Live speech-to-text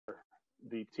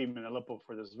the team in Aleppo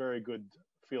for this very good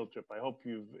field trip. I hope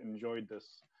you've enjoyed this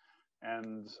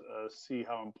and see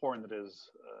how important it is,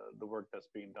 the work that's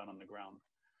being done on the ground.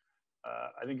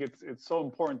 I think it's so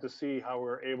important to see how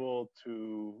we're able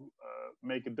to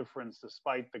make a difference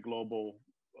despite the global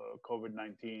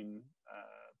COVID-19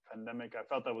 pandemic. I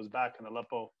felt I was back in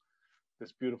Aleppo,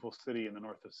 this beautiful city in the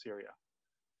north of Syria.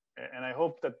 And I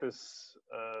hope that this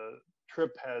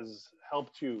trip has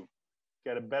helped you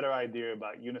get a better idea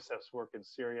about UNICEF's work in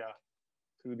Syria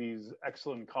through these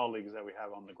excellent colleagues that we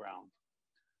have on the ground.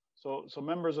 So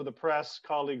members of the press,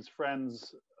 colleagues,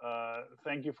 friends,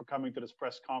 thank you for coming to this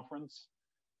press conference.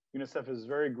 UNICEF is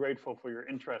very grateful for your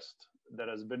interest that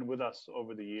has been with us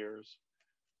over the years.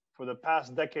 For the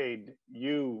past decade,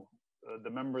 you, the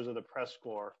members of the press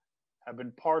corps, have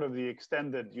been part of the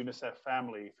extended UNICEF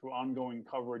family through ongoing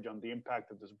coverage on the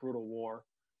impact of this brutal war.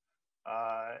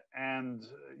 And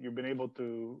you've been able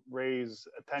to raise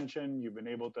attention, you've been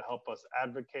able to help us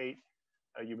advocate,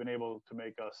 you've been able to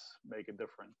make us make a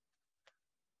difference.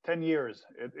 10 years,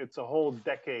 it's a whole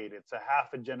decade, it's a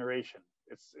half a generation.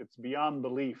 It's beyond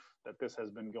belief that this has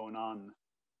been going on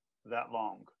that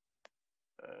long.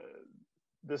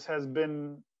 This has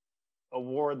been a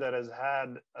war that has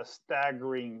had a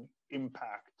staggering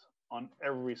impact on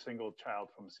every single child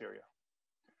from Syria.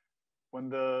 When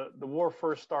the war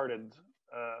first started,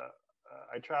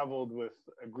 I traveled with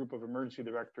a group of emergency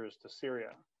directors to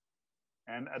Syria.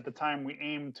 And at the time, we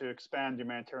aimed to expand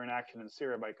humanitarian action in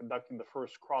Syria by conducting the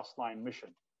first cross-line mission.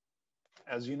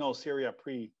 As you know, Syria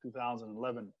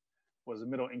pre-2011 was a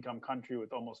middle-income country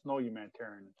with almost no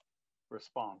humanitarian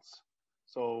response.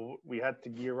 So we had to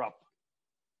gear up.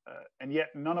 And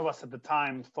yet none of us at the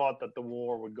time thought that the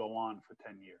war would go on for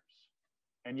 10 years.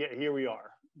 And yet here we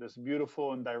are. This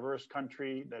beautiful and diverse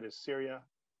country that is Syria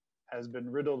has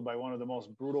been riddled by one of the most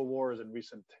brutal wars in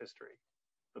recent history.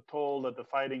 The toll that the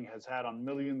fighting has had on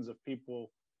millions of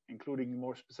people, including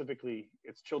more specifically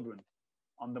its children,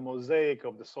 on the mosaic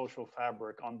of the social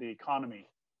fabric, on the economy,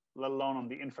 let alone on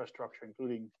the infrastructure,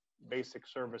 including basic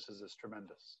services, is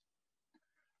tremendous.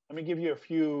 Let me give you a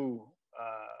few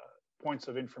points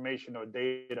of information or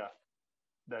data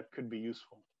that could be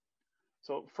useful.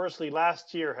 So firstly,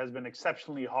 last year has been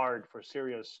exceptionally hard for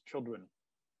Syria's children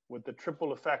with the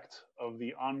triple effect of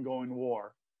the ongoing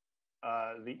war,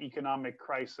 the economic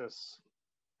crisis,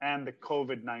 and the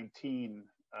COVID-19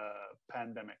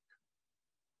 pandemic.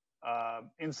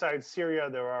 Inside Syria,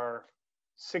 there are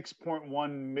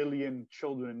 6.1 million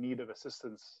children in need of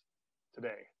assistance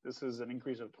today. This is an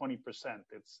increase of 20%.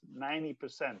 It's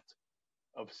 90%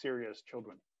 of Syria's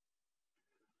children.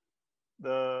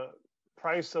 The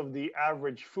price of the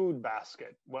average food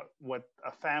basket, what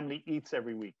a family eats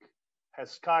every week,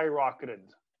 has skyrocketed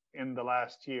in the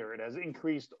last year. It has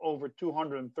increased over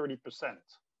 230%.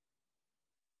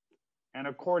 And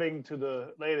according to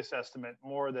the latest estimate,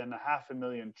 more than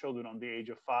 500,000 children under the age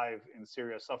of 5 in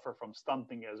Syria suffer from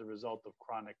stunting as a result of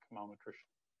chronic malnutrition.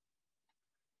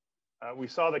 We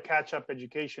saw the catch-up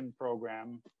education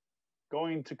program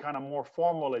going to kind of more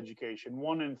formal education.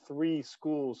 1 in 3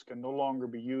 schools can no longer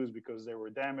be used because they were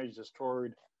damaged,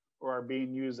 destroyed, or are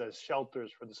being used as shelters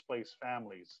for displaced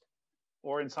families,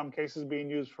 or in some cases being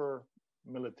used for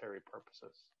military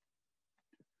purposes.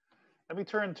 Let me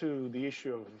turn to the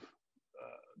issue of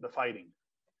the fighting,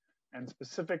 and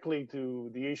specifically to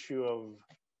the issue of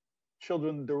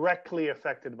children directly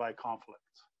affected by conflict.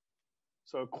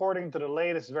 So according to the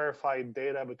latest verified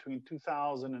data between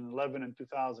 2011 and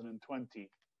 2020,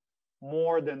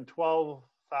 more than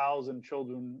 12,000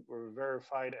 children were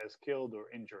verified as killed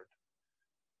or injured.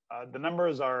 The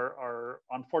numbers are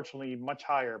unfortunately much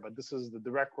higher, but this is the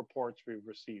direct reports we've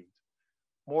received.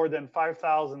 More than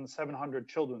 5,700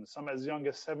 children, some as young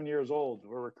as 7 years old,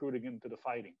 were recruited into the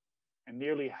fighting. And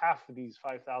nearly half of these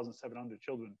 5,700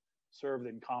 children served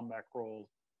in combat roles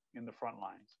in the front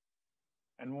lines.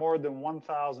 And more than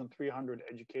 1,300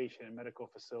 education and medical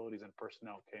facilities and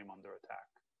personnel came under attack.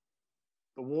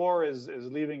 The war is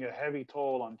leaving a heavy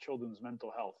toll on children's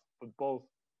mental health, with both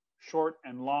short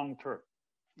and long-term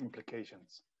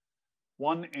implications.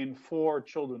 1 in 4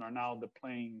 children are now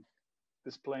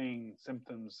displaying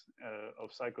symptoms of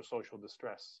psychosocial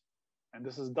distress. And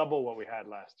this is double what we had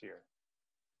last year.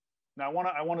 Now,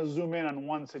 I want to zoom in on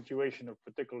one situation of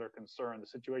particular concern, the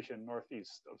situation in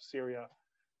northeast of Syria.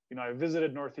 You know, I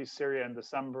visited northeast Syria in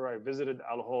December. I visited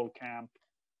Al-Hol camp.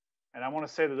 And I want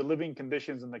to say that the living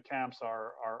conditions in the camps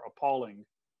are appalling.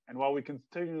 And while we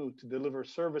continue to deliver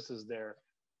services there,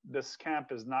 this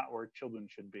camp is not where children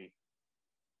should be.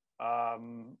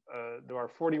 There are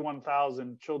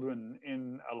 41,000 children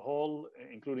in Al-Hol,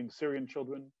 including Syrian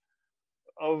children.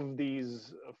 of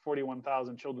these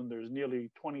 41,000 children, there's nearly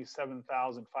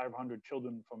 27,500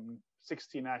 children from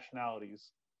 60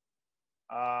 nationalities.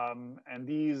 And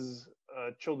these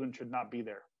children should not be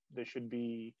there. They should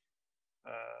be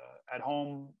at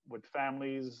home with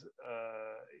families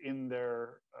in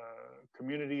their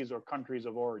communities or countries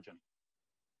of origin.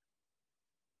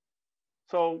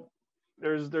 So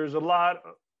there's a lot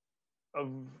of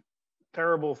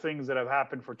terrible things that have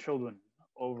happened for children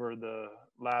over the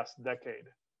last decade.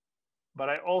 But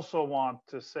I also want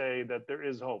to say that there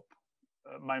is hope.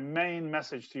 My main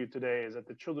message to you today is that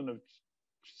the children of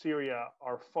Syria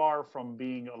are far from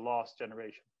being a lost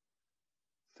generation.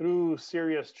 Through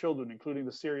Syria's children, including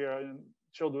the Syrian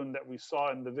children that we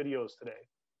saw in the videos today,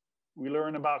 we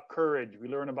learn about courage, we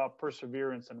learn about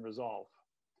perseverance and resolve.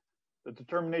 The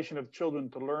determination of children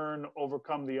to learn,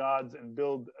 overcome the odds, and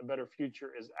build a better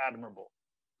future is admirable.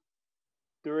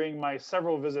 During my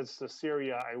several visits to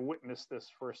Syria, I witnessed this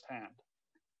firsthand.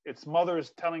 It's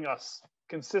mothers telling us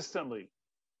consistently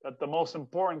that the most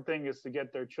important thing is to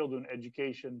get their children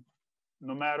education,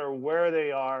 no matter where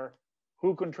they are,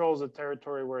 who controls the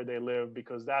territory where they live,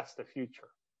 because that's the future.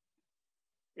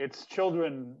 It's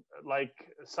children like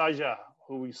Saja,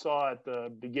 who we saw at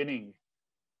the beginning,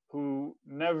 who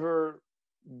never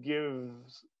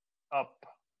gives up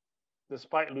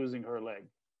despite losing her leg.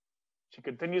 She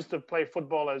continues to play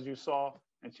football, as you saw,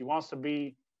 and she wants to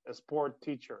be a sport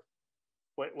teacher.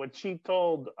 What she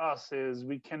told us is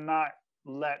we cannot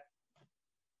let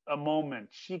a moment,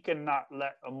 she cannot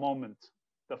let a moment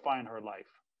define her life.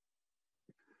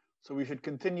 So we should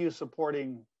continue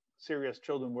supporting Syria's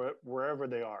children wherever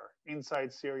they are,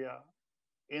 inside Syria,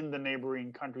 in the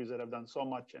neighboring countries that have done so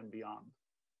much and beyond.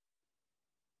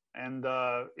 And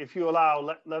if you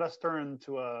allow, let us turn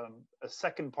to a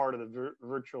second part of the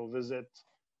virtual visit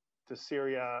to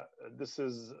Syria. This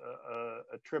is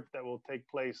a trip that will take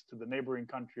place to the neighboring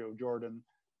country of Jordan,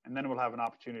 and then we'll have an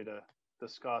opportunity to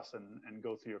discuss and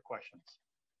go through your questions.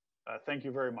 Thank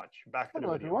you very much. Back to the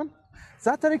video. Everyone.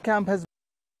 Zaatari camp has.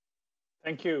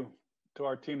 Thank you to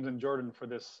our teams in Jordan for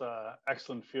this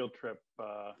excellent field trip.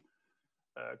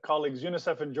 Colleagues,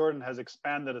 UNICEF in Jordan has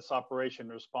expanded its operation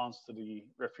in response to the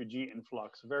refugee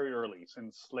influx very early,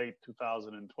 since late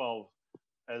 2012,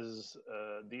 as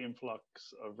the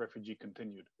influx of refugee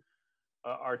continued.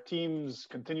 Our teams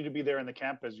continue to be there in the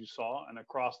camp, as you saw, and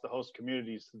across the host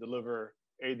communities to deliver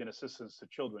aid and assistance to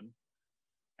children.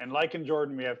 And like in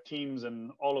Jordan, we have teams in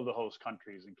all of the host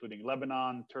countries, including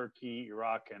Lebanon, Turkey,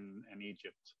 Iraq, and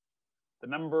Egypt. The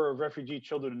number of refugee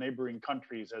children in neighboring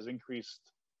countries has increased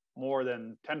more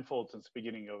than tenfold since the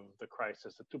beginning of the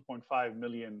crisis, to 2.5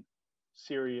 million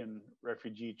Syrian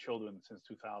refugee children since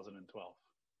 2012.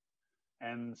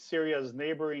 And Syria's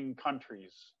neighboring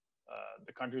countries,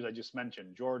 the countries I just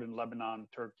mentioned, Jordan, Lebanon,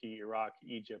 Turkey, Iraq,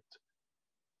 Egypt,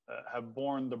 have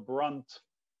borne the brunt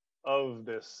of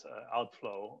this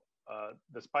outflow,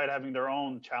 despite having their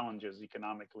own challenges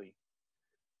economically.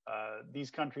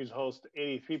 These countries host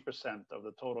 83% of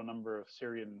the total number of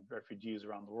Syrian refugees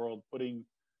around the world, putting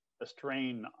a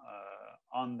strain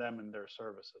on them and their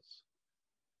services.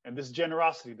 And this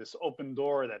generosity, this open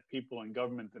door that people and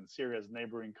government in Syria's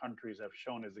neighboring countries have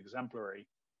shown is exemplary,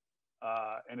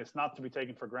 and it's not to be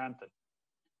taken for granted.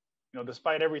 You know,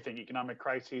 despite everything, economic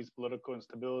crises, political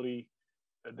instability,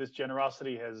 this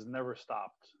generosity has never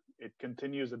stopped. It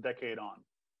continues a decade on.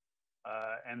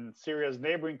 And Syria's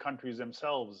neighboring countries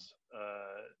themselves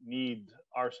need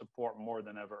our support more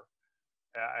than ever.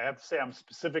 I have to say, I'm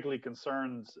specifically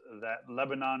concerned that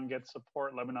Lebanon gets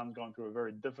support. Lebanon's going through a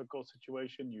very difficult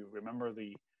situation. You remember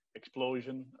the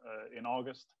explosion in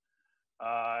August.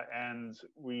 And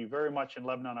we very much in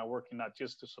Lebanon are working not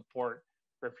just to support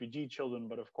refugee children,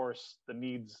 but of course the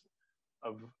needs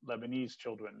of Lebanese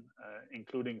children,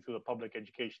 including through the public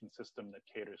education system that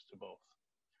caters to both.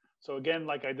 So again,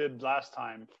 like I did last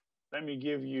time, let me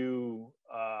give you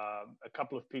a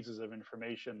couple of pieces of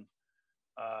information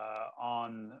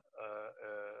on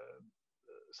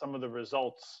some of the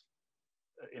results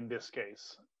in this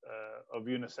case of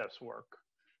UNICEF's work.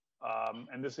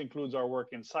 And this includes our work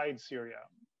inside Syria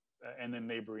and in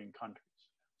neighboring countries.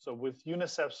 So with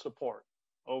UNICEF's support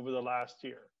over the last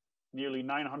year, nearly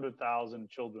 900,000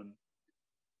 children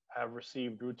have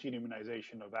received routine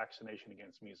immunization of vaccination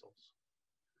against measles.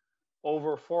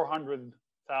 Over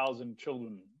 400,000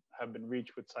 children have been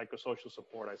reached with psychosocial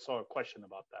support. I saw a question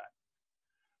about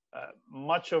that.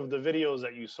 Much of the videos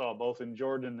that you saw, both in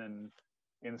Jordan and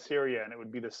in Syria, and it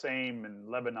would be the same in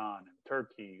Lebanon and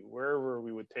Turkey, wherever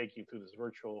we would take you through this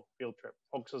virtual field trip,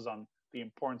 focuses on the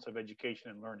importance of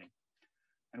education and learning.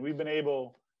 And we've been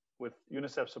able, with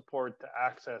UNICEF support, to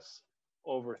access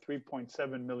over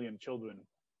 3.7 million children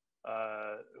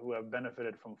who have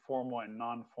benefited from formal and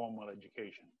non-formal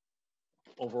education.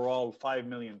 Overall, 5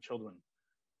 million children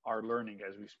are learning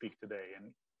as we speak today,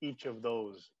 and each of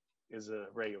those is a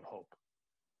ray of hope.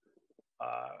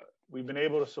 We've been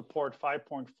able to support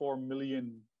 5.4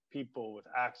 million people with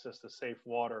access to safe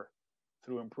water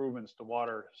through improvements to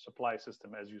water supply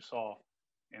system, as you saw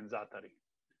in Zaatari.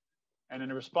 And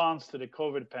in response to the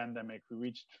COVID pandemic, we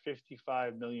reached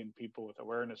 55 million people with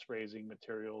awareness raising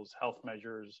materials, health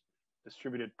measures,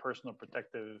 distributed personal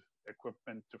protective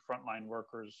equipment to frontline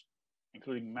workers,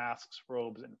 including masks,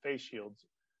 robes, and face shields,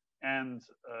 and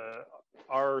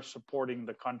are supporting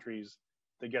the countries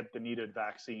to get the needed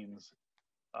vaccines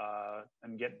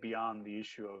and get beyond the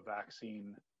issue of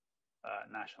vaccine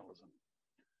nationalism.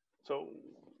 So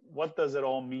what does it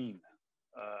all mean?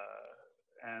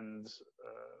 And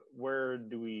where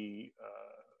do we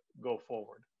go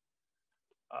forward?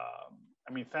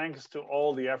 I mean, thanks to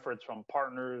all the efforts from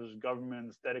partners,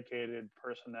 governments, dedicated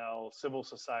personnel, civil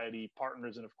society,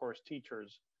 partners, and of course,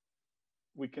 teachers,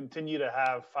 we continue to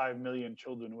have 5 million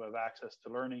children who have access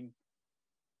to learning.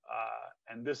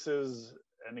 And this is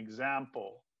an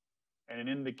example and an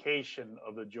indication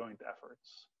of the joint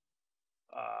efforts.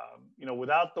 You know,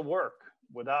 without the work,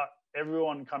 without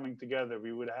everyone coming together,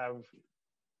 we would have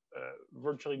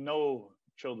virtually no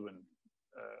children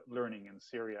learning in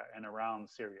Syria and around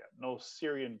Syria, no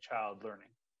Syrian child learning.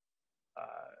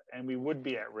 And we would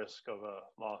be at risk of a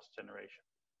lost generation.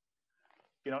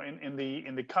 You know, in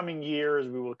the coming years,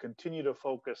 we will continue to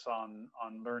focus on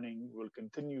learning. We'll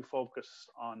continue to focus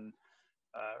on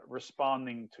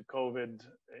responding to COVID,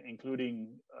 including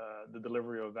the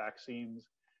delivery of vaccines.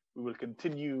 We will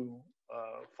continue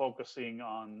focusing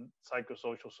on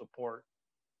psychosocial support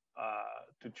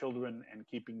to children and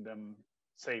keeping them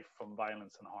safe from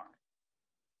violence and harm.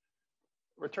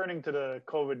 Returning to the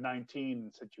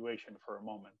COVID-19 situation for a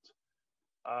moment,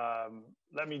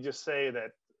 let me just say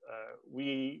that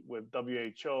we, with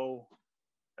WHO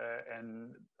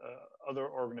and other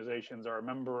organizations, are a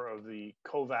member of the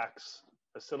COVAX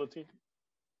facility.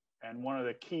 And one of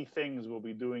the key things we'll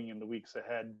be doing in the weeks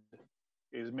ahead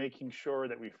is making sure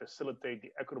that we facilitate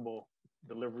the equitable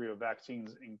delivery of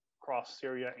vaccines across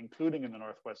Syria, including in the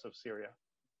northwest of Syria,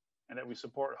 and that we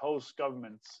support host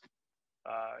governments,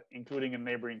 including in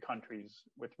neighboring countries,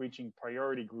 with reaching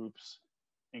priority groups,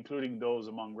 including those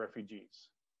among refugees.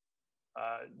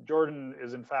 Jordan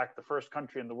is in fact the first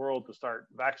country in the world to start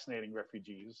vaccinating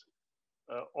refugees.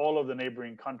 All of the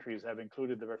neighboring countries have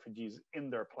included the refugees in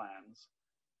their plans.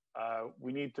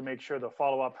 We need to make sure the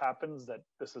follow-up happens, that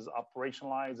this is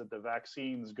operationalized, that the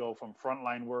vaccines go from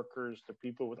frontline workers to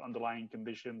people with underlying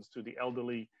conditions to the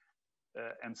elderly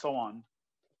and so on.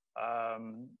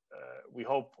 We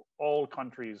hope all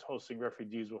countries hosting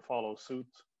refugees will follow suit.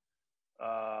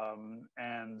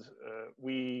 And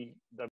we,